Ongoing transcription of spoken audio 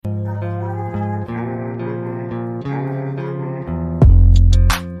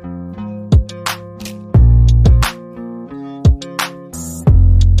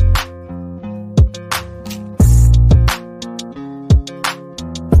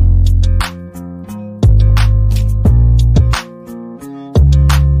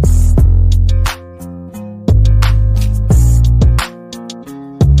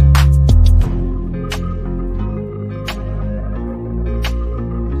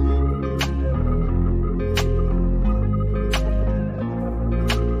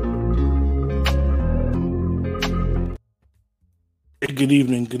Good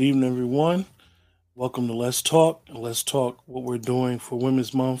evening, everyone. Welcome to Let's Talk. And let's talk what we're doing for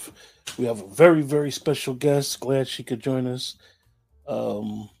Women's Month. We have a very, very special guest. Glad she could join us.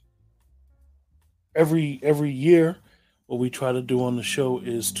 Um, every year, what we try to do on the show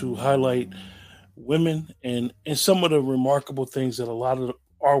is to highlight women and some of the remarkable things that a lot of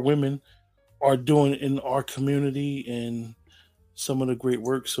our women are doing in our community and some of the great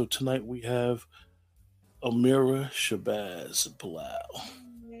work. So tonight we have Ameerah Shabazz Bilal.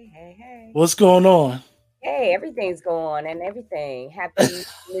 Hey. What's going on? Hey, everything's going and everything. Happy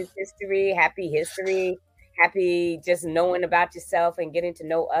Women's History, happy history, happy just knowing about yourself and getting to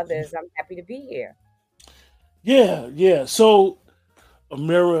know others. I'm happy to be here. Yeah. So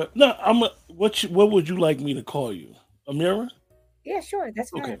Amira, no, what would you like me to call you? Amira? Yeah, sure,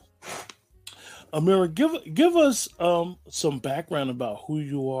 that's Okay. fine. Amira, give us some background about who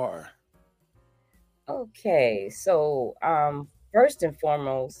you are. Okay, so first and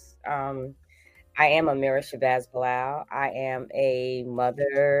foremost, I am Ameerah Shabazz Bilal. I am a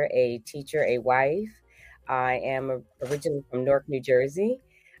mother, a teacher, a wife. I am originally from Newark, New Jersey.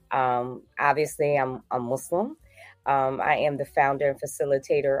 Obviously, I'm a Muslim. I am the founder and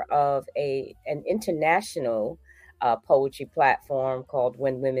facilitator of an international poetry platform called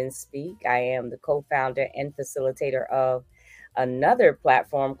When Women Speak. I am the co-founder and facilitator of another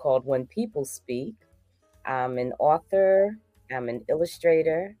platform called When People Speak. I'm an author, I'm an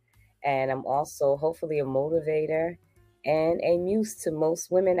illustrator, and I'm also hopefully a motivator and a muse to most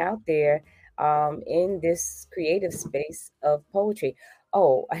women out there in this creative space of poetry.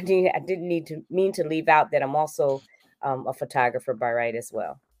 Oh, I didn't need to mean to leave out that I'm also a photographer by right as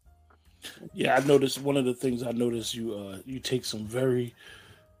well. Yeah, I noticed one of the things I noticed you take some very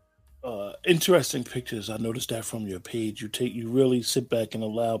interesting pictures. I noticed that from your page. You really sit back and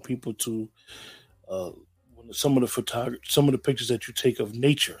allow people to uh some of the pictures that you take of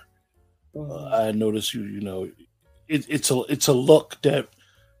nature. Hmm. I noticed it's a look that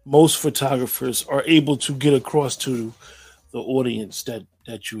most photographers are able to get across to the audience that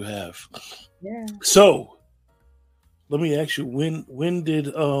you have. Yeah. So let me ask you, when did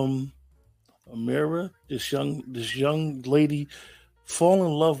Amira, this young lady, fall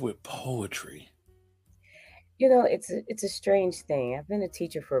in love with poetry? It's a strange thing. I've been a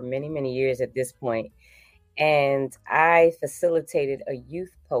teacher for many, many years at this point, and I facilitated a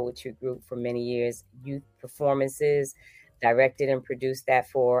youth poetry group for many years, youth performances, directed and produced that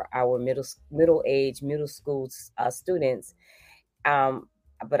for our middle school students. Um,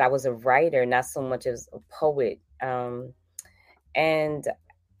 but I was a writer, not so much as a poet. And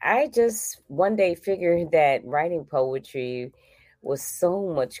I just one day figured that writing poetry was so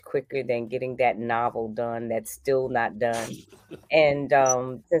much quicker than getting that novel done that's still not done. And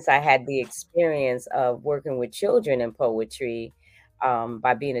since I had the experience of working with children in poetry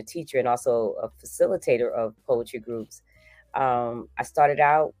by being a teacher and also a facilitator of poetry groups, I started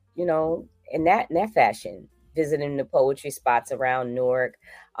out, in that fashion, visiting the poetry spots around Newark,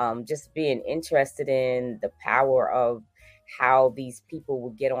 just being interested in the power of how these people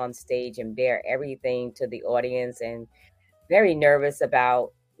would get on stage and bear everything to the audience, and very nervous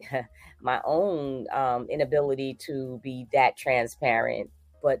about my own inability to be that transparent,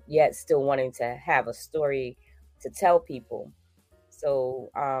 but yet still wanting to have a story to tell people.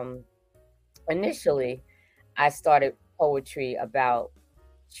 So initially, I started poetry about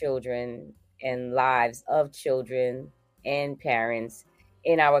children and lives of children and parents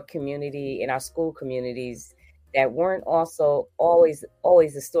in our community, in our school communities, that weren't also always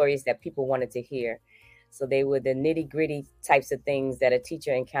the stories that people wanted to hear. So they were the nitty gritty types of things that a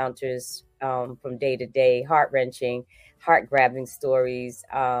teacher encounters from day to day, heart wrenching, heart grabbing stories.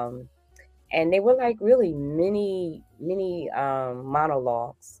 And they were like really mini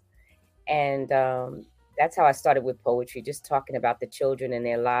monologues. And that's how I started with poetry, just talking about the children and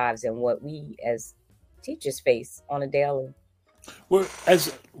their lives and what we as teachers face on a daily. Well,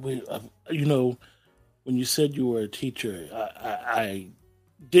 as we, you know, when you said you were a teacher, I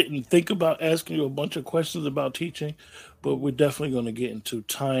didn't think about asking you a bunch of questions about teaching, but we're definitely going to get into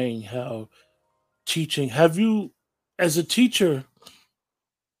tying how teaching. Have you, as a teacher,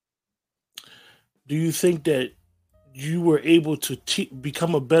 do you think that you were able to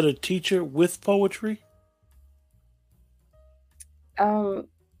become a better teacher with poetry? Um,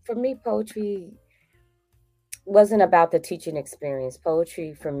 for me, poetry wasn't about the teaching experience.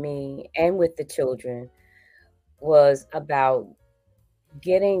 Poetry for me and with the children was about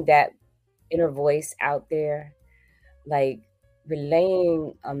getting that inner voice out there, like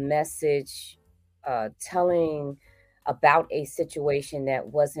relaying a message, telling about a situation that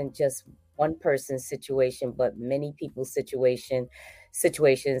wasn't just one person's situation, but many people's situations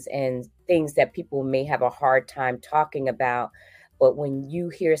and things that people may have a hard time talking about. But when you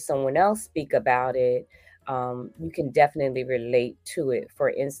hear someone else speak about it, you can definitely relate to it. For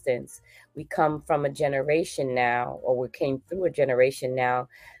instance, we come from a generation now, or we came through a generation now,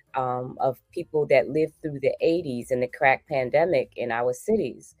 of people that lived through the 80s and the crack pandemic in our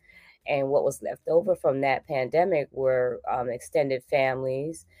cities. And what was left over from that pandemic were extended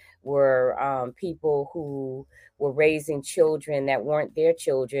families, were people who were raising children that weren't their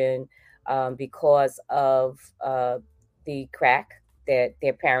children because of the crack that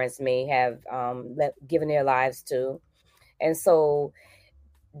their parents may have given their lives to. And so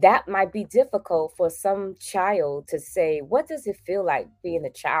that might be difficult for some child to say, what does it feel like being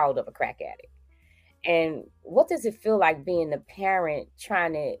a child of a crack addict? And what does it feel like being the parent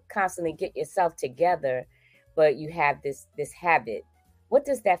trying to constantly get yourself together, but you have this habit? What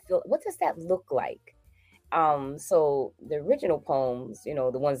does that feel? What does that look like? So the original poems, the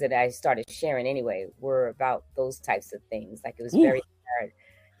ones that I started sharing anyway, were about those types of things. Like, it was Ooh. very hard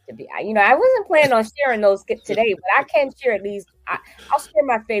to be. I wasn't planning on sharing those today, but I can share at least. I'll share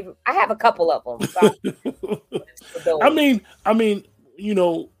my favorite. I have a couple of them. So I mean,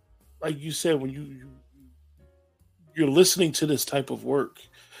 like you said, when you're listening to this type of work,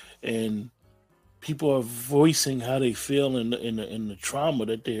 and people are voicing how they feel in the trauma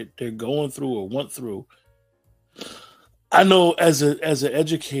that they're going through or went through. I know as an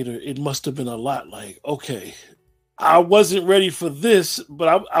educator, it must have been a lot. Like, okay, I wasn't ready for this,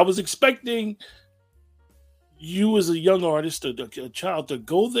 but I was expecting you as a young artist, a child, to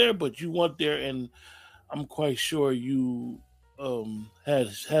go there, but you went there, and I'm quite sure you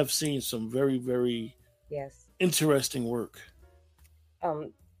have seen some very, very yes, interesting work.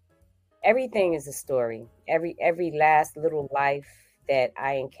 um, everything is a story. Every last little life that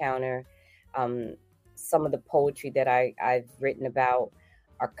I encounter, um, some of the poetry that I've written about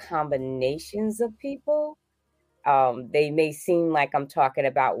are combinations of people. They may seem like I'm talking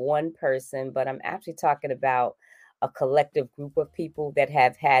about one person, but I'm actually talking about a collective group of people that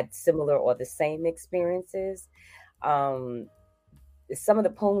have had similar or the same experiences. Um, some of the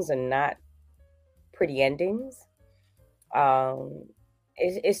poems are not pretty endings. Um,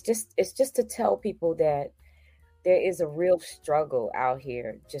 it's just to tell people that there is a real struggle out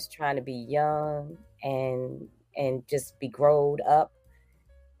here, just trying to be young and just be growed up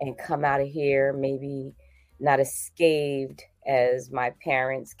and come out of here maybe not as scathed as my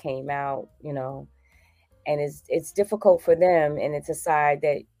parents came out. And it's difficult for them, and it's a side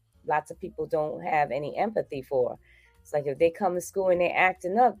that lots of people don't have any empathy for. It's like, if they come to school and they're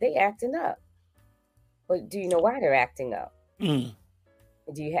acting up, they acting up. But do you know why they're acting up? Mm.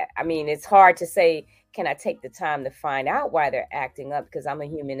 Do you have? I mean, it's hard to say, can I take the time to find out why they're acting up, because I'm a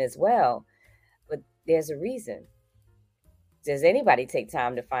human as well. But there's a reason. Does anybody take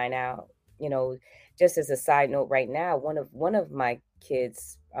time to find out? Just as a side note, right now, one of my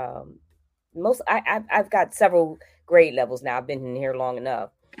kids, I've got several grade levels now. I've been in here long enough,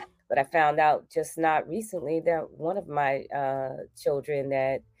 but I found out just not recently that one of my children,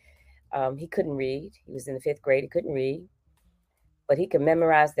 that he couldn't read. He was in the 5th grade. He couldn't read, but he could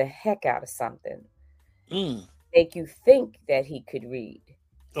memorize the heck out of something, Mm. make you think that he could read.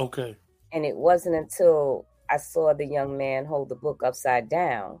 Okay. And it wasn't until I saw the young man hold the book upside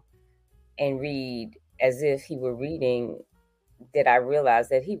down and read as if he were reading that I realized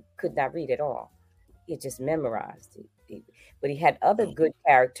that he could not read at all. He had just memorized it. But he had other Oh. good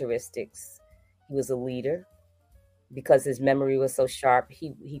characteristics. He was a leader because his memory was so sharp.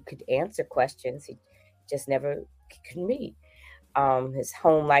 He could answer questions. He just never couldn't read. His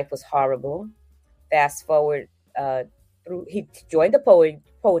home life was horrible. Fast forward through, he joined the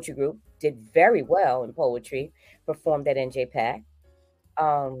poetry group, did very well in poetry, performed at NJPAC.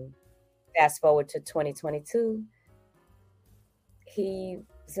 Um, Fast forward to 2022, he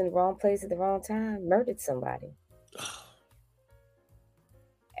was in the wrong place at the wrong time, murdered somebody.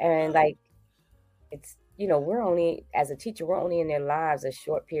 And like, it's, we're only, as a teacher, we're only in their lives a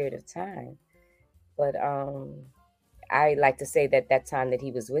short period of time. But I like to say that time that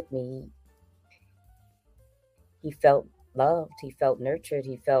he was with me, he felt loved, he felt nurtured,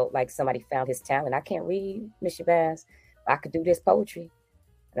 he felt like somebody found his talent. I can't read, Miss Shabazz, but I could do this poetry.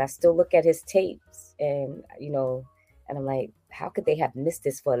 And I still look at his tapes, and and I'm like, how could they have missed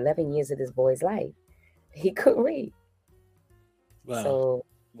this for 11 years of this boy's life? He couldn't read. Wow. So,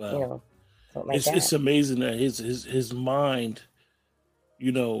 Wow. something like It's that. amazing that his mind,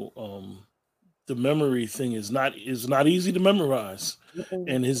 the memory thing is not easy to memorize, Mm-mm.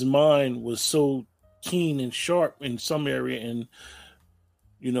 and his mind was so keen and sharp in some area, and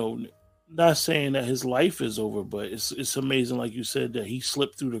you know not saying that his life is over, but it's amazing, like you said, that he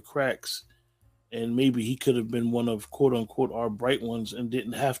slipped through the cracks, and maybe he could have been one of quote unquote our bright ones and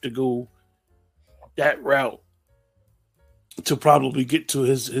didn't have to go that route to probably get to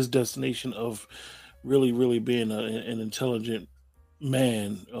his destination of really being an intelligent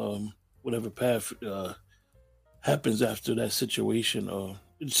man. Whatever path happens after that situation,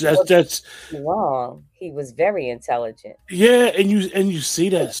 Well, that's wrong. He was very intelligent. yeah, and you see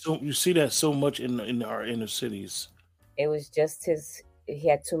that so much in our inner cities. It was just he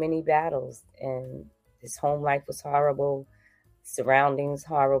had too many battles, and his home life was horrible, surroundings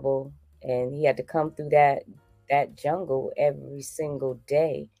horrible, and he had to come through that jungle every single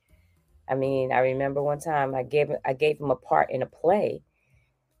day. I mean, I remember one time I gave him a part in a play,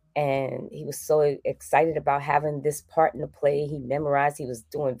 and he was so excited about having this part in the play. He memorized, he was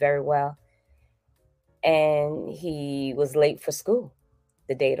doing very well, and he was late for school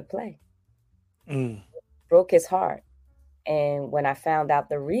the day of the play. Mm. Broke his heart. And when I found out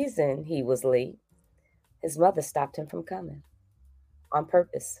the reason he was late, his mother stopped him from coming on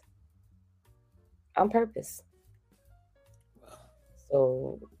purpose. On purpose.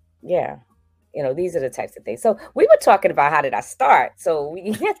 So, yeah, these are the types of things. So we were talking about how did I start. So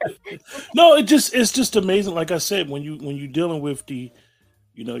we No, it's just amazing. Like I said, when you're dealing with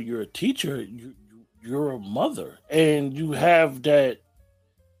you're a teacher, you're a mother, and you have that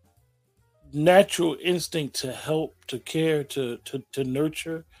natural instinct to help, to care, to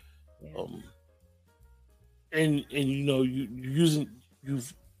nurture, yeah, um, and you're using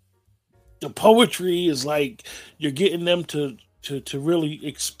you've the poetry is like you're getting them to really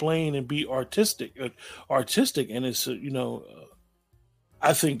explain and be artistic, and it's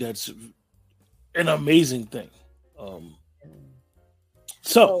I think that's an amazing thing. Um,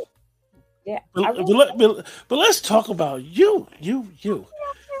 so, so yeah, I but, wrote but let's talk about you.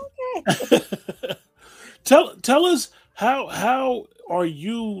 okay. Tell us how are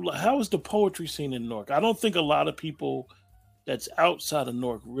you? How is the poetry scene in Newark? I don't think a lot of people that's outside of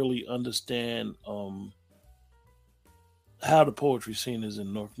Newark really understand how the poetry scene is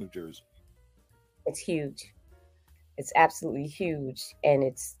in Newark, New Jersey. It's huge. It's absolutely huge, and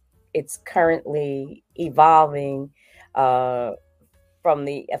it's currently evolving uh, from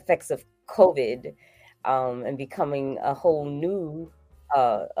the effects of COVID, and becoming a whole new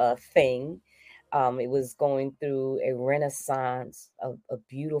thing. It was going through a renaissance of a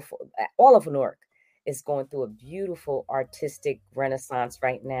beautiful, all of Newark is going through a beautiful artistic renaissance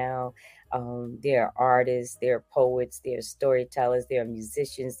right now. There are artists, there are poets, there are storytellers, there are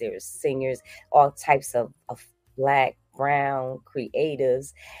musicians, there are singers, all types of black, brown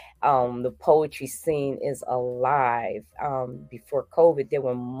creatives. The poetry scene is alive. Before COVID, there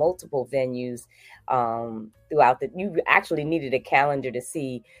were multiple venues throughout you actually needed a calendar to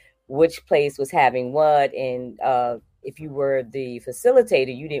see which place was having what. And if you were the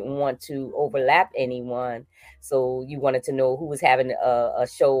facilitator, you didn't want to overlap anyone. So you wanted to know who was having a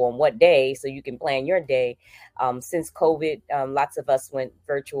show on what day so you can plan your day. Since COVID, lots of us went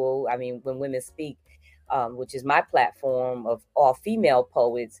virtual. I mean, when Women Speak, which is my platform of all female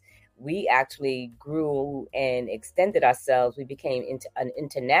poets, we actually grew and extended ourselves. We became an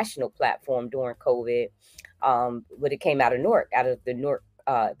international platform during COVID, but it came out of Newark, out of the Newark.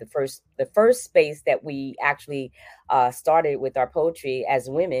 The first space that we actually started with our poetry as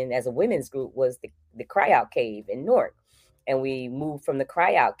women, as a women's group, was the Cry Out Cave in Newark. And we moved from the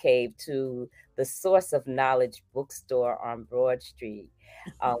Cry Out Cave to the Source of Knowledge bookstore on Broad Street,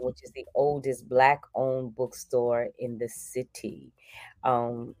 which is the oldest Black-owned bookstore in the city.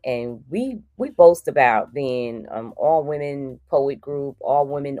 And we boast about being all women poet group, all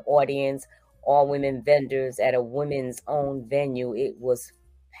women audience, all women vendors at a women's own venue. It was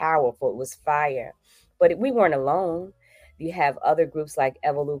powerful. It was fire. But we weren't alone. You have other groups like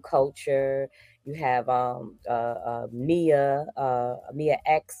Evolu Culture. You have Mia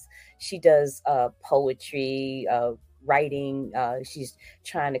X. She does poetry, writing. She's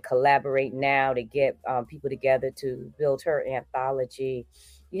trying to collaborate now to get people together to build her anthology.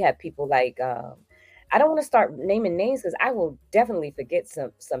 You have people like I don't want to start naming names because I will definitely forget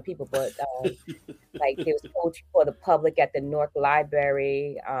some people, but like there was poetry for the public at the Newark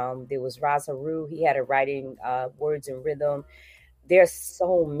Library. There was Raz Haru. He had a writing words and rhythm. There's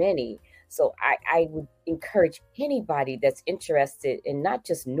so many. So I would encourage anybody that's interested in not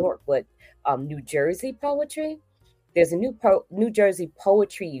just Newark, but New Jersey poetry. There's a New Jersey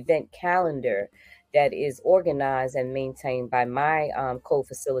poetry event calendar that is organized and maintained by my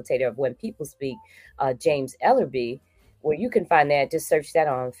co-facilitator of When People Speak, James Ellerby, where you can find that. Just search that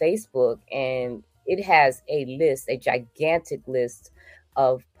on Facebook, and it has a list, a gigantic list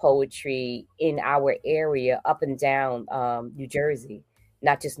of poetry in our area, up and down New Jersey,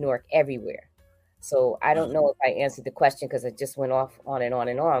 not just Newark, everywhere. So I don't know if I answered the question because I just went off on and on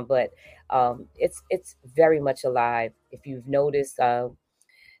and on, but it's very much alive. If you've noticed,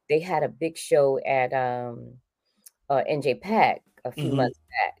 they had a big show at NJ Pack a few Mm-hmm. months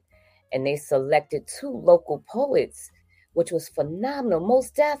back, and they selected two local poets, which was phenomenal.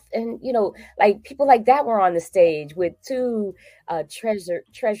 Most Def, and like people like that were on the stage with two Treasure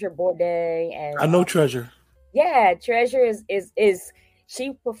Bourdet and I know Treasure. yeah, Treasure is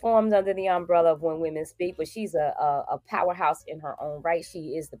she performs under the umbrella of When Women Speak, but she's a powerhouse in her own right.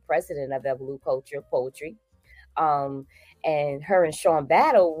 She is the president of Evolute Culture Poetry. Um, and her and Sean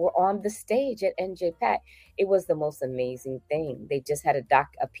Battle were on the stage at NJ Pack. It was the most amazing thing. They just had a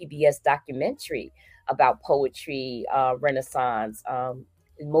PBS documentary about poetry renaissance.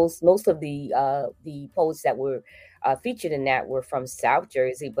 Most of the poets that were featured in that were from South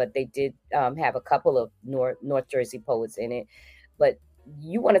Jersey, but they did have a couple of North Jersey poets in it. But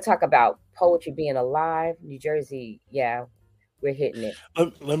you want to talk about poetry being alive, New Jersey? Yeah, we're hitting it.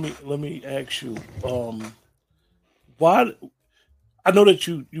 Let me ask you. Why? I know that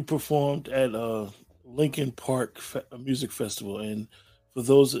you performed at Lincoln Park Music Festival, and for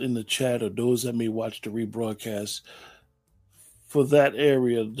those in the chat or those that may watch the rebroadcast, for that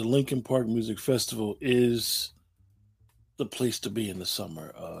area, the Lincoln Park Music Festival is the place to be in the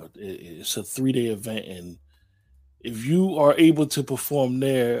summer. It's a 3 day event, and if you are able to perform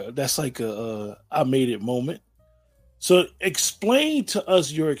there, that's like a I made it moment. So explain to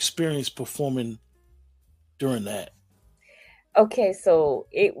us your experience performing during that. Okay, so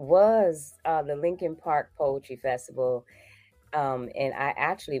it was the Lincoln Park Poetry Festival, and I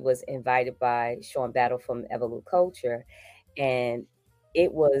actually was invited by Sean Battle from Evolute Culture, and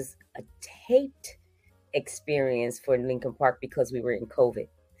it was a taped experience for Lincoln Park because we were in COVID.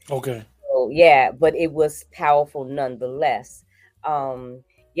 Okay. So yeah, but it was powerful nonetheless. Um,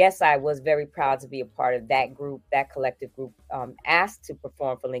 yes, I was very proud to be a part of that group, that collective group, asked to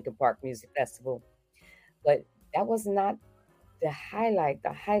perform for Lincoln Park Music Festival, but that was not the highlight.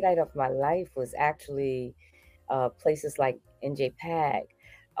 The highlight of my life was actually places like NJ Pack,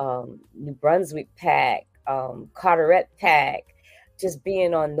 New Brunswick Pack, Carteret Pack, just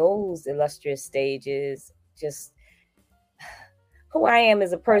being on those illustrious stages. Just who I am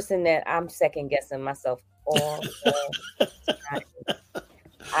as a person, that I'm second guessing myself all the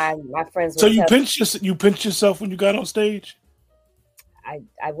time. My friends So will tell you pinched yourself when you got on stage.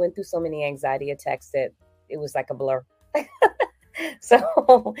 I went through so many anxiety attacks that it was like a blur.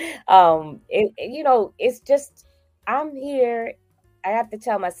 So it's just I'm here. I have to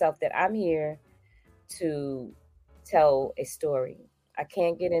tell myself that I'm here to tell a story. I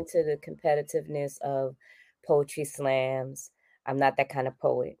can't get into the competitiveness of poetry slams. I'm not that kind of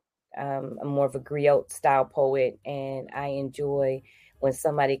poet. I'm more of a griot style poet, and I enjoy when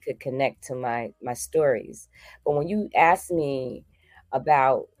somebody could connect to my stories. But when you ask me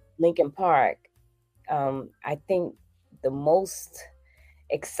about Lincoln Park, I think the most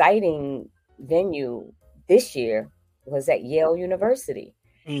exciting venue this year was at Yale University,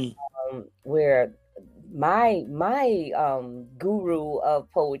 Mm. where my guru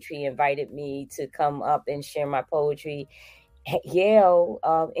of poetry invited me to come up and share my poetry at Yale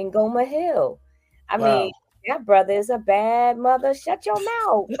in Goma Hill. I mean, Wow. that brother is a bad mother. Shut your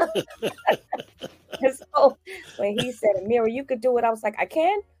mouth. And so when he said, Ameerah, you could do it, I was like, I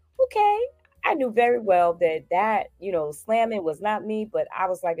can? Okay. I knew very well that slamming was not me, but I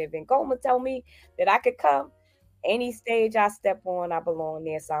was like, if Ngoma tell me that I could come, any stage I step on, I belong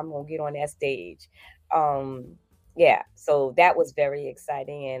there. So I'm gonna get on that stage. Um, yeah, so that was very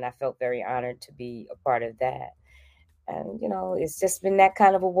exciting, and I felt very honored to be a part of that. And it's just been that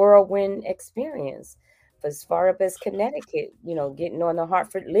kind of a whirlwind experience. As far up as Connecticut, getting on the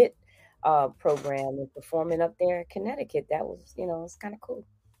Hartford Lit program and performing up there in Connecticut, that was, it's kind of cool.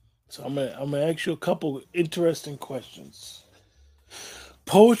 So I'm gonna ask you a couple interesting questions.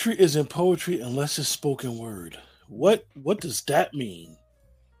 Poetry isn't poetry unless it's spoken word. What does that mean?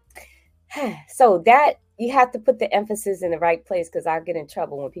 So that you have to put the emphasis in the right place, because I get in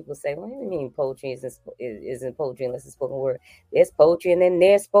trouble when people say, "What do you mean poetry isn't poetry unless it's spoken word?" There's poetry and then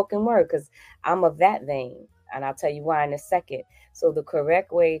there's spoken word, because I'm of that vein, and I'll tell you why in a second. So the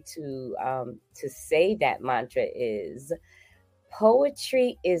correct way to say that mantra is: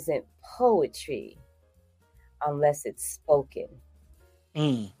 poetry isn't poetry unless it's spoken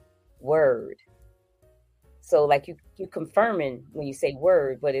Mm. word. So like you confirming when you say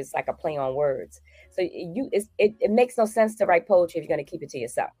word, but it's like a play on words. So it makes no sense to write poetry if you're going to keep it to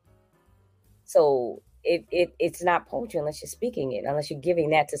yourself. So it's not poetry unless you're speaking it, unless you're giving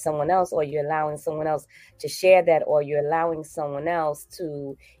that to someone else, or you're allowing someone else to share that, or you're allowing someone else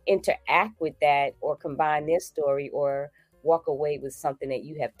to interact with that, or combine their story, or walk away with something that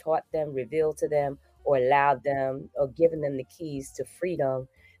you have taught them, revealed to them, or allowed them, or given them the keys to freedom,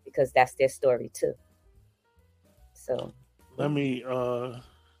 because that's their story too. So, Let me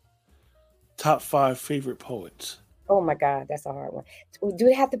top 5 favorite poets. oh my God, that's a hard one. Do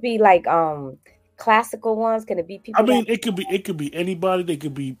it have to be like classical ones? Can it be I people that? mean, it could be anybody. They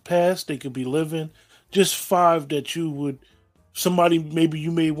could be past. They could be living. Just 5 that you would somebody maybe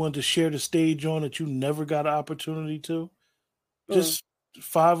you may want to share the stage on that you never got an opportunity to. Mm, Just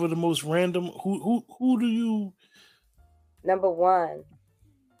 5 of the most random. Who do you? number one,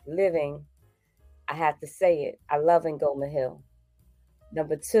 living. I have to say it. I love Ngoma Hill.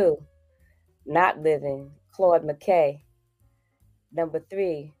 Number two, not living. Claude McKay. Number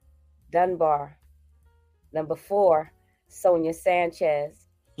three, Dunbar. Number four, Sonia Sanchez.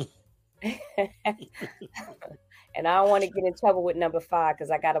 And I don't want to get in trouble with number five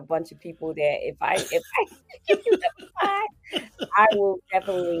because I got a bunch of people that if I give you number five, I will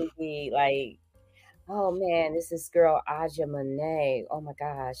definitely be like, oh man, this is girl Aja Monet. Oh my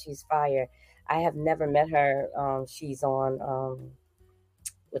gosh, she's fire. I have never met her. She's on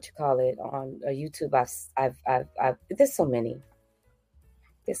what you call it on YouTube. I've there's so many.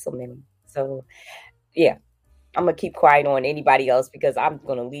 There's so many. So yeah, I'm gonna keep quiet on anybody else because I'm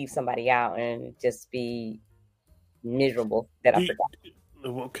gonna leave somebody out and just be miserable that I Do you forgot.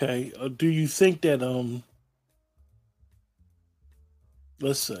 okay. Do you think that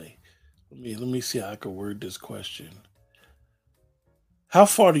let's say let me see how I could word this question. How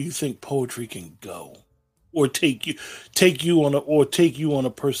far do you think poetry can go, or take you on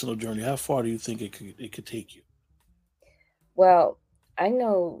a personal journey? How far do you think it could take you? Well, I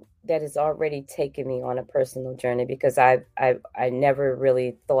know that it's already taken me on a personal journey because I never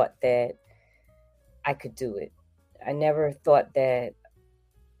really thought that I could do it. I never thought that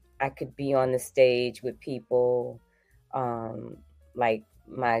I could be on the stage with people, um, like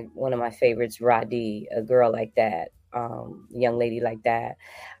my one of my favorites, Radi, a girl like that, young lady like that,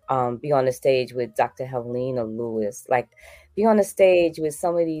 be on the stage with Dr. Helena Lewis, like be on the stage with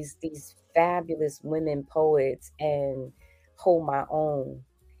some of these fabulous women poets and hold my own,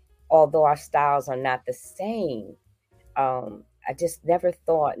 although our styles are not the same. I just never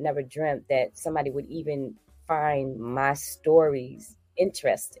thought, never dreamt that somebody would even find my stories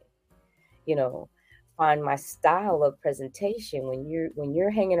interesting, you know, find my style of presentation when you're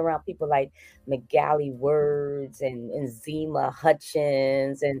hanging around people like McGalley Words and Zima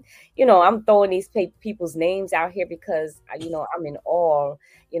Hutchins, and I'm throwing these people's names out here because I'm in awe.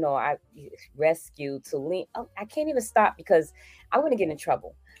 I rescue to lean. Oh, I can't even stop because I'm going to get in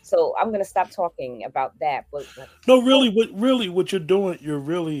trouble. So I'm going to stop talking about that. But No, what you're doing,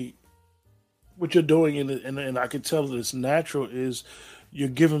 what you're doing, and I can tell that it's natural. Is you're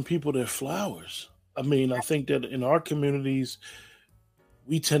giving people their flowers. I mean, I think that in our communities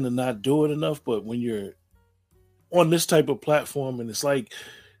we tend to not do it enough. But when you're on this type of platform, and it's like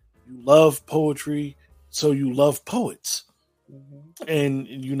you love poetry, so you love poets. Mhm. And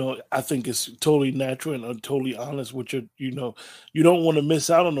I think it's totally natural and totally honest with you don't want to miss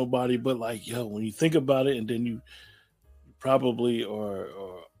out on nobody, but like, yo, when you think about it, and then you probably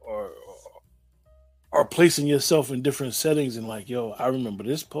are placing yourself in different settings, and like, yo, I remember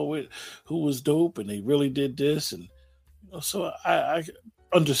this poet who was dope and they really did this, and so I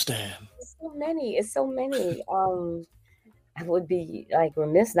understand. It's so many. It's so many. I would be like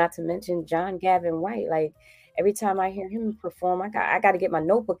remiss not to mention John Gavin White. Like every time I hear him perform, I got to get my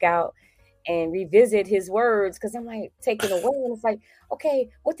notebook out and revisit his words because I'm like taken away, and it's like, okay,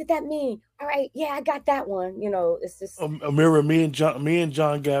 what did that mean? All right, yeah, I got that one. It's just Ameerah, me and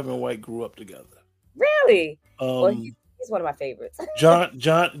John Gavin White grew up together. really. Well, um he's one of my favorites.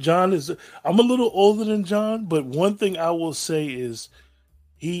 John is. I'm a little older than John, but one thing I will say is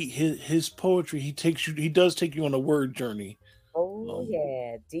his poetry, he does take you on a word journey. Oh Um,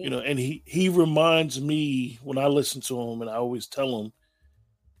 yeah, deep. and he reminds me when I listen to him, and I always tell him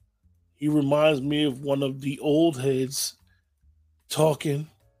he reminds me of one of the old heads talking,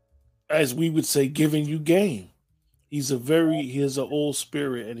 as we would say, giving you game. He has an old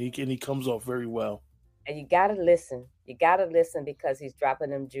spirit, and he comes off very well. And you gotta listen. You gotta listen because he's dropping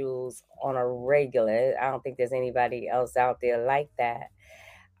them jewels on a regular. I don't think there's anybody else out there like that.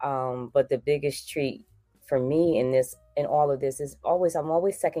 But the biggest treat for me in all of this is always I'm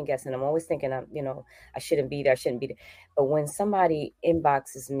always second guessing. I'm always thinking I shouldn't be there, I shouldn't be there. But when somebody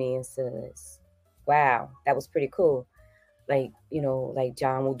inboxes me and says, wow, that was pretty cool. like, like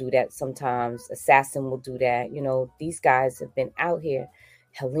John will do that sometimes. Assassin will do that. These guys have been out here.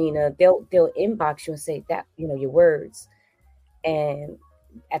 Helena, they'll inbox you and say that, your words. And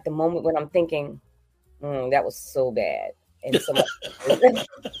at the moment when I'm thinking, that was so bad. And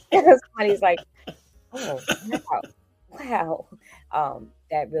somebody's like, oh, wow.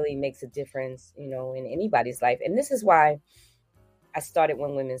 That really makes a difference, in anybody's life. And this is why I started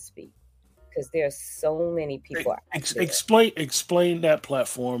When Women Speak, because there are so many people. Explain that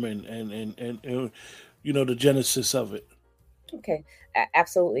platform and the genesis of it. Okay,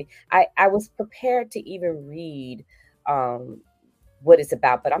 absolutely. I was prepared to even read what it's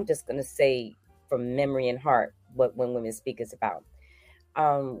about, but I'm just going to say from memory and heart what When Women Speak is about.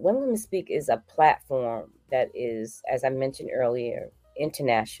 When Women Speak is a platform that is, as I mentioned earlier,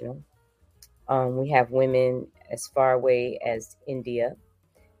 international. We have women as far away as India,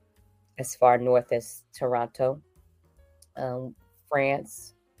 as far north as Toronto,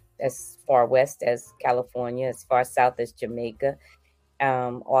 France, as far west as California, as far south as Jamaica,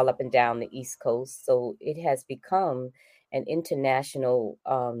 all up and down the East Coast. So it has become an international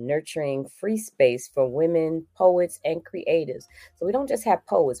nurturing free space for women, poets, and creators. So we don't just have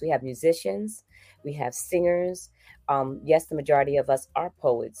poets, we have musicians, we have singers. Yes, the majority of us are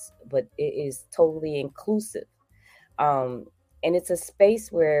poets, but it is totally inclusive. And it's a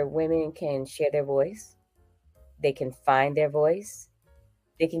space where women can share their voice, they can find their voice,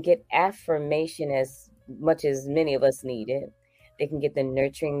 they can get affirmation as much as many of us need it. They can get the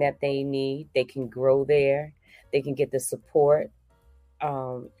nurturing that they need. They can grow there. They can get the support.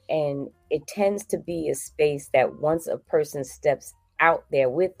 And it tends to be a space that once a person steps out there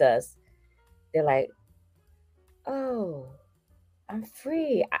with us, they're like, oh, I'm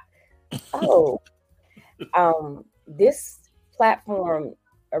free. This platform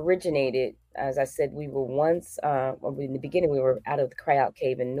originated, as I said, we were once, in the beginning, we were out of the Cry Out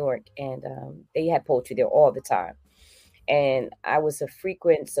Cave in Newark, and they had poetry there all the time. And I was a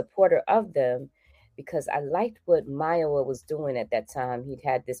frequent supporter of them because I liked what Mayowa was doing at that time. He'd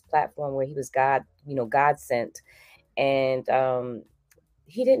had this platform where he was God sent. And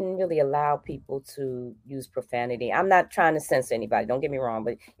he didn't really allow people to use profanity. I'm not trying to censor anybody. Don't get me wrong,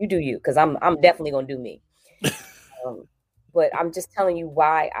 but you do you, because I'm definitely going to do me. But I'm just telling you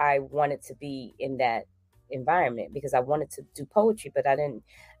why I wanted to be in that environment, because I wanted to do poetry, but I don't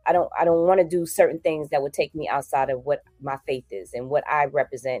want to do certain things that would take me outside of what my faith is and what I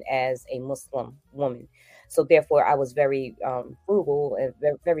represent as a Muslim woman. So therefore I was very frugal and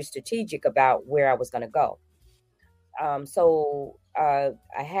very, very strategic about where I was going to go. So I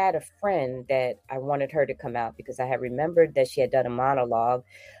had a friend that I wanted her to come out because I had remembered that she had done a monologue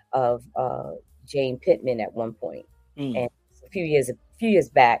of Jane Pittman at one point. And a few years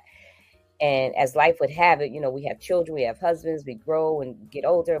back. And as life would have it, we have children, we have husbands, we grow and get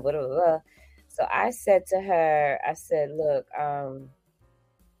older, blah, blah, blah. So I said to her, look, I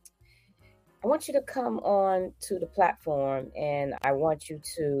want you to come on to the platform and I want you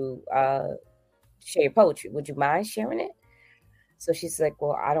to share your poetry. Would you mind sharing it? So she's like,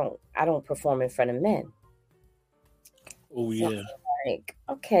 well, I don't perform in front of men. Oh, yeah. So like,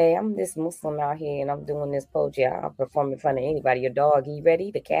 okay, I'm this Muslim out here and I'm doing this poetry. I'll perform in front of anybody. Your dog, he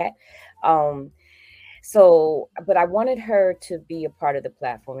ready? The cat. So, but I wanted her to be a part of the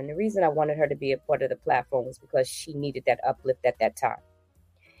platform. And the reason I wanted her to be a part of the platform was because she needed that uplift at that time.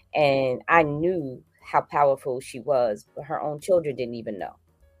 And I knew how powerful she was, but her own children didn't even know.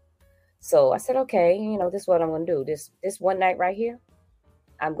 So I said, okay, this is what I'm going to do. This one night right here,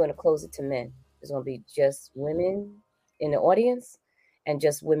 I'm going to close it to men. It's going to be just women in the audience and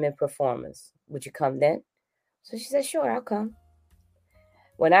just women performers. Would you come then? So she said, sure, I'll come.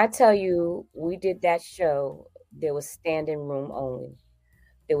 When I tell you we did that show, there was standing room only.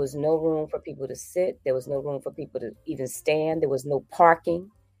 There was no room for people to sit. There was no room for people to even stand. There was no parking.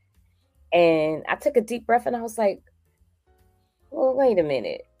 And I took a deep breath and I was like, well, wait a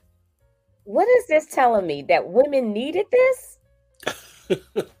minute. What is this telling me? That women needed this?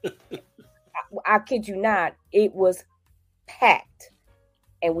 I kid you not. It was packed.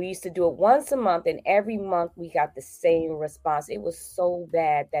 And we used to do it once a month, and every month we got the same response. It was so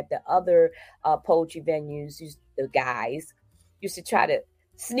bad that the other poetry venues, the guys, used to try to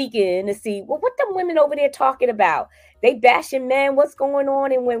sneak in to see, well, what them women over there talking about? They bashing men. What's going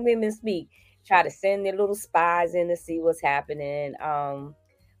on? And When Women Speak, try to send their little spies in to see what's happening.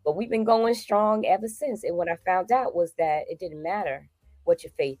 But we've been going strong ever since. And what I found out was that it didn't matter what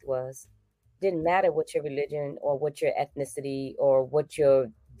your faith was. Didn't matter what your religion or what your ethnicity or what your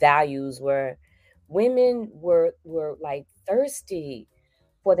values were. Women were like thirsty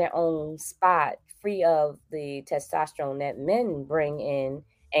for their own spot, free of the testosterone that men bring in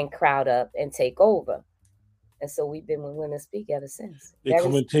and crowd up and take over. And so we've been with Women Speak ever since. Very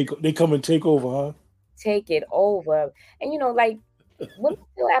They come and take over, huh? take it over. And like women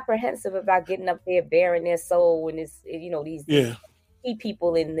feel apprehensive about getting up there bearing their soul and it's these Yeah. key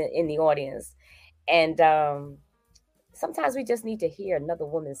people in the audience. And sometimes we just need to hear another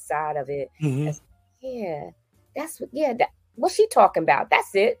woman's side of it. Hmm. And yeah, what's she talking about?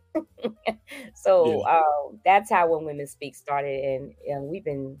 That's it. So Yeah. that's how When Women Speak started, and we've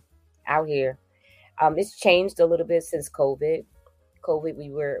been out here. It's changed a little bit since COVID.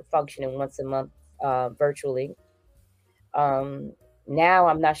 We were functioning once a month virtually. Um, Now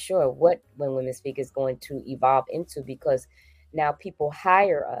I'm not sure what When Women Speak is going to evolve into, because now people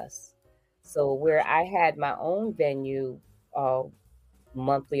hire us. So where I had my own venue uh,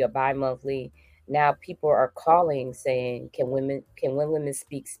 monthly or bi-monthly, now people are calling saying, can When Women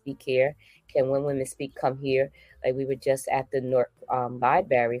speak here? Can When Women Speak come here? Like we were just at the Newark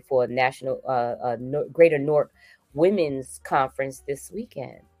Library for a national Greater Newark Women's Conference this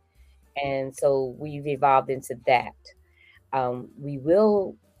weekend. And so we've evolved into that. We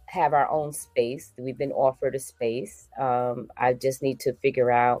will have our own space. We've been offered a space. I just need to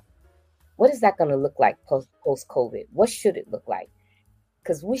figure out, what is that going to look like post COVID? What should it look like?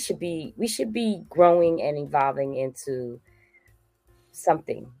 Because we should be growing and evolving into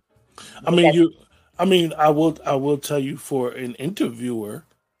something. I But mean, that's you. I mean, I will tell you, for an interviewer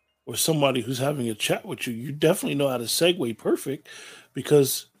or somebody who's having a chat with you, you definitely know how to segue perfect,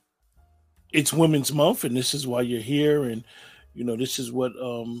 because it's Women's Month, and this is why you're here, and this is what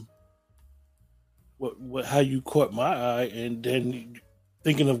how you caught my eye, and then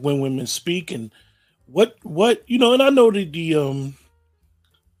thinking of When Women Speak, and and I know that the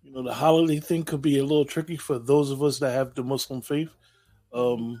holiday thing could be a little tricky for those of us that have the Muslim faith. Mhm.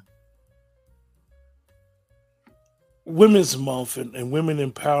 Um, Women's Month, and women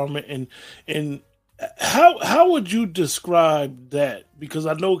empowerment, and how would you describe that? Because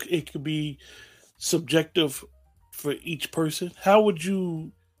I know it could be subjective for each person. How would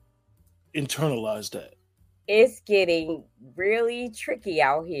you internalize that? It's getting really tricky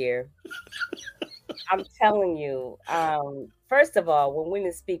out here. I'm telling you. First of all, when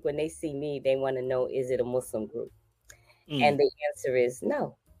women speak, when they see me, they want to know, is it a Muslim group? Mm, And the answer is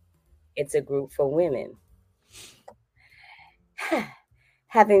no. It's a group for women.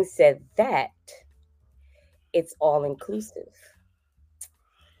 Having said that, it's all inclusive,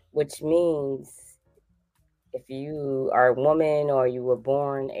 which means if you are a woman or you were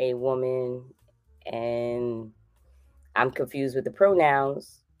born a woman, and I'm confused with the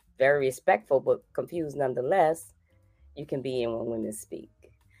pronouns, very respectful but confused nonetheless, you can be in When Women Speak.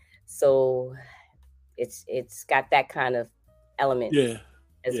 So it's got that kind of element yeah,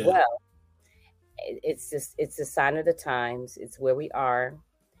 as yeah, well. It's a sign of the times. It's where we are.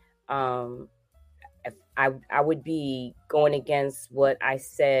 Um, if I would be going against what I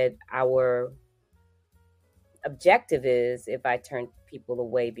said our objective is if I turn people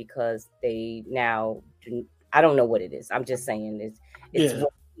away because they now do, I don't know what it is. I'm just saying it's yeah.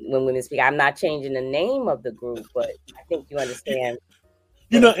 When Women Speak. I'm not changing the name of the group, but I think you understand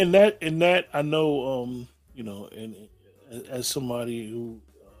You what know, I'm. in that I know, and as somebody who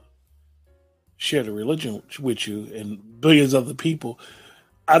shared a religion with you and billions of other people,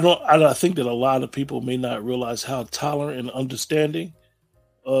 I think that a lot of people may not realize how tolerant and understanding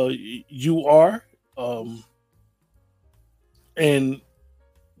you are, um, and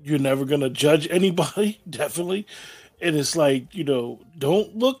you're never gonna judge anybody, definitely. And it's like,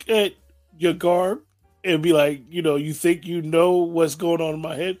 don't look at your garb and be like, you think you know what's going on in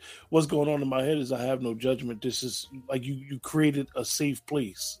my head. What's going on in my head is I have no judgment. This is like you created a safe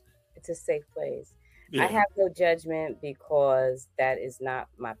place. It's a safe place. I Yeah, have no judgment because that is not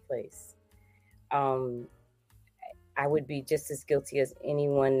my place. Um, I would be just as guilty as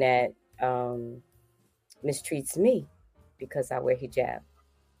anyone that mistreats me because I wear hijab,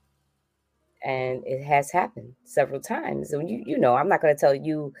 and it has happened several times. And I'm not going to tell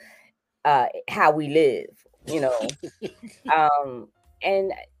you how we live, you know. Um,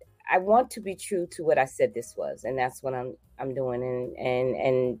 and I want to be true to what I said this was, and that's what I'm doing,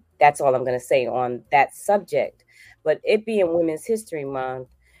 and that's all I'm going to say on that subject. But it being Women's History Month,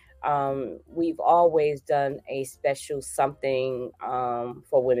 we've always done a special something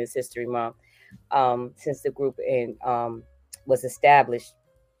for Women's History Month since the group was established.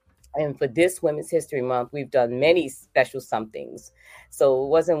 And for this Women's History Month, we've done many special somethings. So it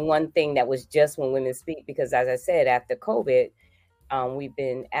wasn't one thing that was just When Women Speak, because as I said, after COVID, we've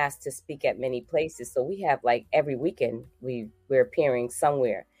been asked to speak at many places. So we have, like, every weekend we're appearing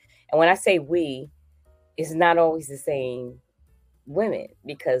somewhere. And when I say we, it's not always the same women,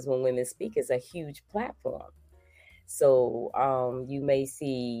 because when women speak, it's a huge platform. So you may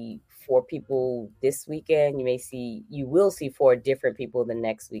see four people this weekend. You will see four different people the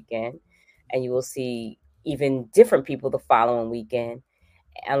next weekend, and you will see even different people the following weekend,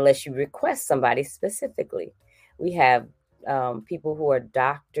 unless you request somebody specifically. We have people who are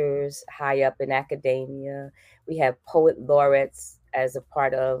doctors high up in academia. We have poet laureates as a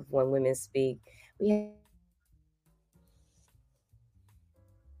part of When Women Speak. We have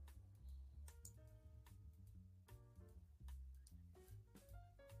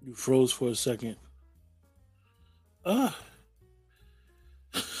You froze for a second. Ah,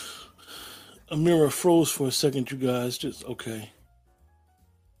 Ameerah froze for a second, you guys. Just okay.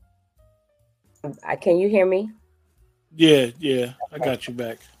 can you hear me? Yeah, yeah, I Okay. got you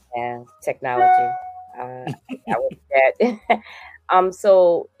back. Yeah, technology. I was that.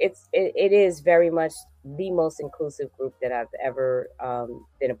 So it is very much the most inclusive group that I've ever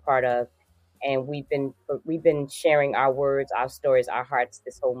been a part of, and we've been sharing our words, our stories, our hearts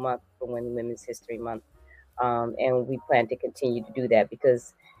this whole month for Women's History Month, and we plan to continue to do that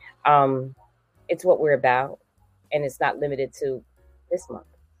because um, it's what we're about, and it's not limited to this month.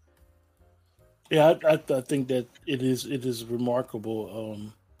 Yeah, I think that it is remarkable.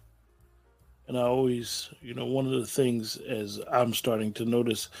 And I always, one of the things as I'm starting to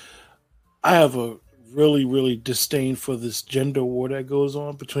notice, I have a really, really disdain for this gender war that goes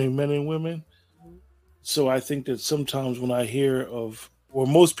on between men and women. So I think that sometimes when I hear of, or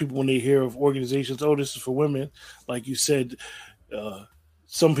most people when they hear of organizations, oh, this is for women, like you said, uh,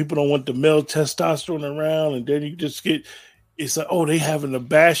 some people don't want the male testosterone around, and then you just get, it's like, oh, they having a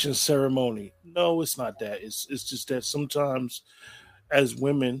bashing ceremony. No, it's not that. It's just that sometimes as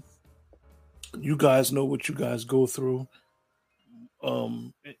women, you guys know what you guys go through.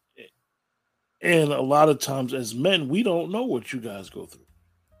 Um, and a lot of times as men, we don't know what you guys go through.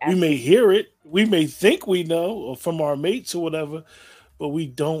 We may Absolutely, hear it, we may think we know, or from our mates or whatever, but we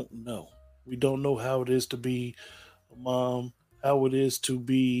don't know. We don't know how it is to be a mom, how it is to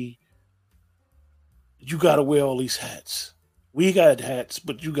be. You got to wear all these hats. We got hats,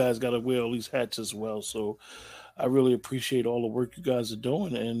 but you guys got to wear all these hats as well. So I really appreciate all the work you guys are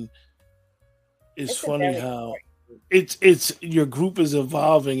doing, and it's it's a funny very how important. it's your group is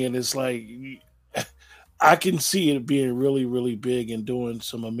evolving, and it's like I can see it being really, really big and doing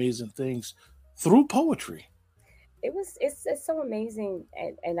some amazing things through poetry. It's so amazing,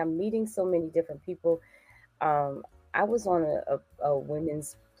 and I'm meeting so many different people. Um, I was on a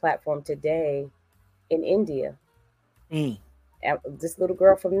women's platform today in India. Mm, This little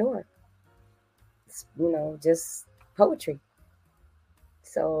girl from Newark, just poetry.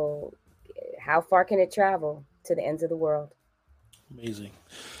 So, how far can it travel to the ends of the world? amazing.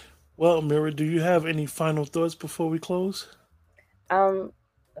 Well, Mira, do you have any final thoughts before we close? Um,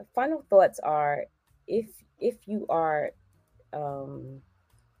 Final thoughts are, if if you are um,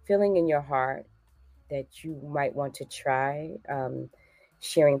 feeling in your heart that you might want to try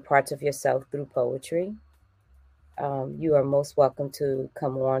sharing parts of yourself through poetry, you are most welcome to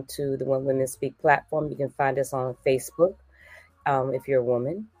come on to the When Women Speak platform. You can find us on Facebook if you're a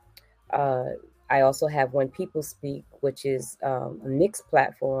woman. Uh, I also have When People Speak, which is a mixed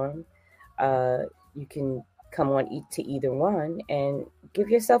platform. You can come on to either one and give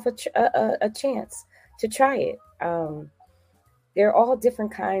yourself a chance to try it. They're all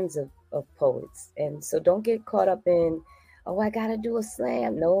different kinds of poets. And so don't get caught up in, oh, I got to do a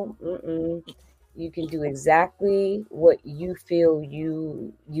slam. No, mm-mm. You can do exactly what you feel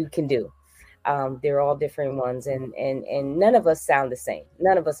you can do. They're all different ones, and none of us sound the same.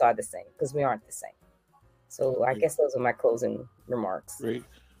 None of us are the same because we aren't the same. So I Great, guess those are my closing remarks. great.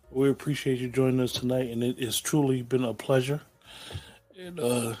 We appreciate you joining us tonight, and it has truly been a pleasure. And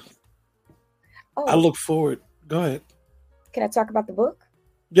I Oh, look forward. Go ahead. can I talk about the book?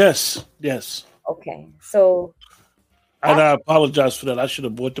 Yes, yes. Okay. So And I actually, apologize for that. I should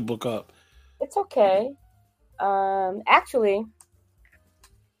have brought the book up. it's okay. Actually,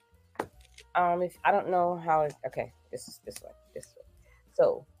 if I don't know how it, okay, this is this way, this way.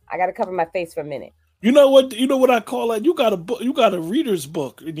 So I got to cover my face for a minute. You know what? You know what I call that? You got a book. You got a reader's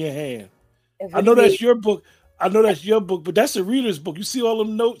book in your hand. I What do know you mean? that's your book. I know that's your book, but that's a reader's book. You see all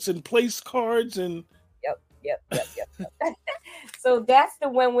them notes and place cards and Yep, yep. So that's the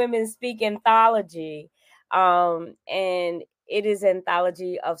When Women Speak anthology. And it is an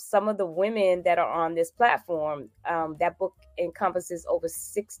anthology of some of the women that are on this platform. That book encompasses over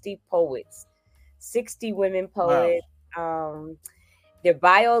 60 poets, 60 women wow. poets. Um, their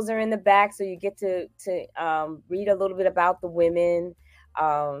bios are in the back, so you get to read a little bit about the women.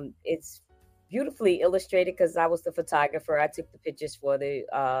 It's beautifully illustrated because I was the photographer. I took the pictures for the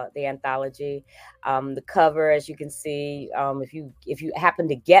anthology. The cover, as you can see, if you happen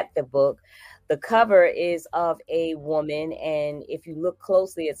to get the book, the cover is of a woman, and if you look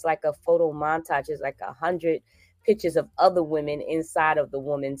closely, it's like a photo montage. It's like 100 pictures of other women inside of the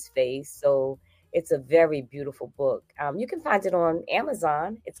woman's face. So it's a very beautiful book. You can find it on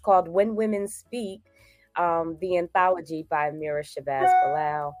Amazon. It's called When Women Speak, the anthology by Ameerah Shabazz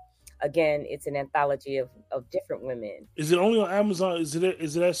Bilal. Again, it's an anthology of different women. Is it only on Amazon? Is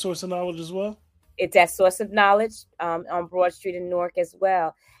it at Source of Knowledge as well? It's at Source of Knowledge, on Broad Street in Newark as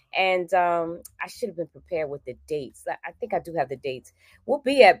well. And I should have been prepared with the dates. I think I do have the dates. We'll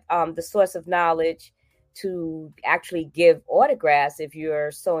be at the Source of Knowledge to actually give autographs if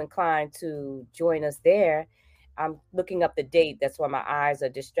you're so inclined to join us there. I'm looking up the date. That's why my eyes are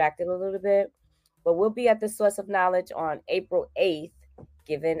distracted a little bit. But we'll be at the Source of Knowledge on April 8th,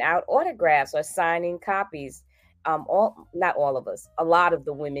 giving out autographs or signing copies. All Not all of us, a lot of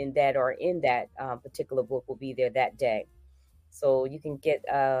the women that are in that particular book will be there that day. So you can get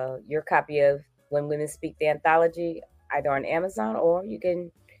your copy of When Women Speak, the anthology, either on Amazon, or you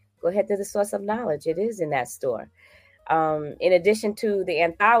can go ahead to the Source of Knowledge. It is in that store. In addition to the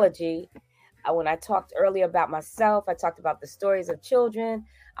anthology, when I talked earlier about myself, I talked about the stories of children.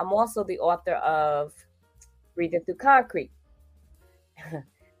 I'm also the author of Breathing Through Concrete.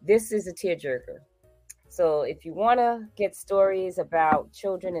 This is a tearjerker. So if you want to get stories about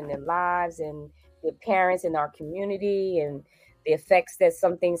children and their lives and their parents in our community and the effects that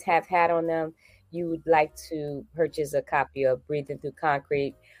some things have had on them, you would like to purchase a copy of Breathing Through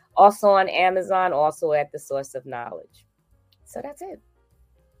Concrete, also on Amazon, also at the Source of Knowledge. So that's it.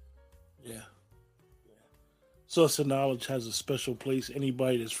 Yeah. Source of Knowledge has a special place.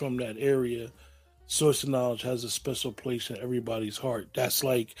 Anybody that's from that area, Source of Knowledge has a special place in everybody's heart. That's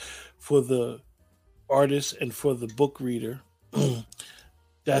like for the artist and for the book reader.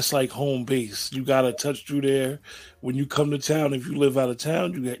 That's like home base. You gotta touch through there when you come to town. If you live out of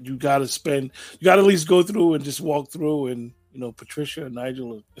town, you gotta at least go through and just walk through, and Patricia and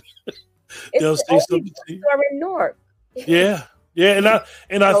Nigel, It's they'll the say only something to you. bookstore in Newark. Yeah, yeah,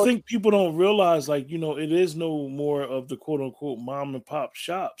 and I So think people don't realize, like, it is no more of the quote unquote mom and pop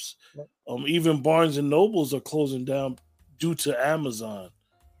shops. Even Barnes and Nobles are closing down due to Amazon.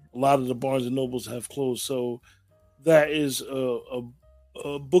 A lot of the Barnes and Nobles have closed, so that is a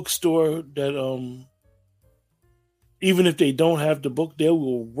bookstore that even if they don't have the book, they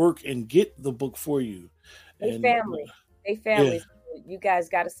will work and get the book for you. they And family. They yeah, family. So you guys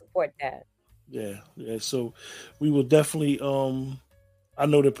got to support that. yeah. So we will definitely. I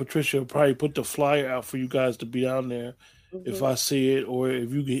know that Patricia will probably put the flyer out for you guys to be down there if Hmm. I see it, or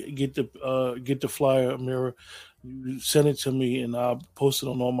if you get the flyer, Ameerah, you send it to me and I'll post it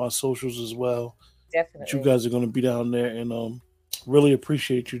on all my socials as well. That you Definitely. guys are going to be down there, and really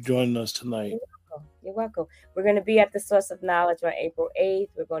appreciate you joining us tonight. You're welcome. You're welcome. We're going to be at the Source of Knowledge on April 8th.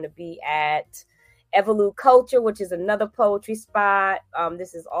 We're going to be at Evolute Culture, which is another poetry spot.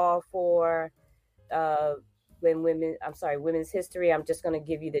 This is all for uh, women's history. I'm just going to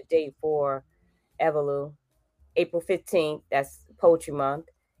give you the date for Evolute. April 15th, that's Poetry Month.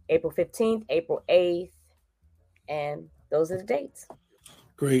 April 15th, April 8th, and those are the dates.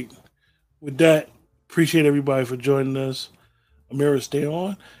 Great. With that, appreciate everybody for joining us. Ameerah, stay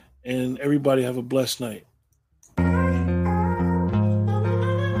on, and everybody have a blessed night.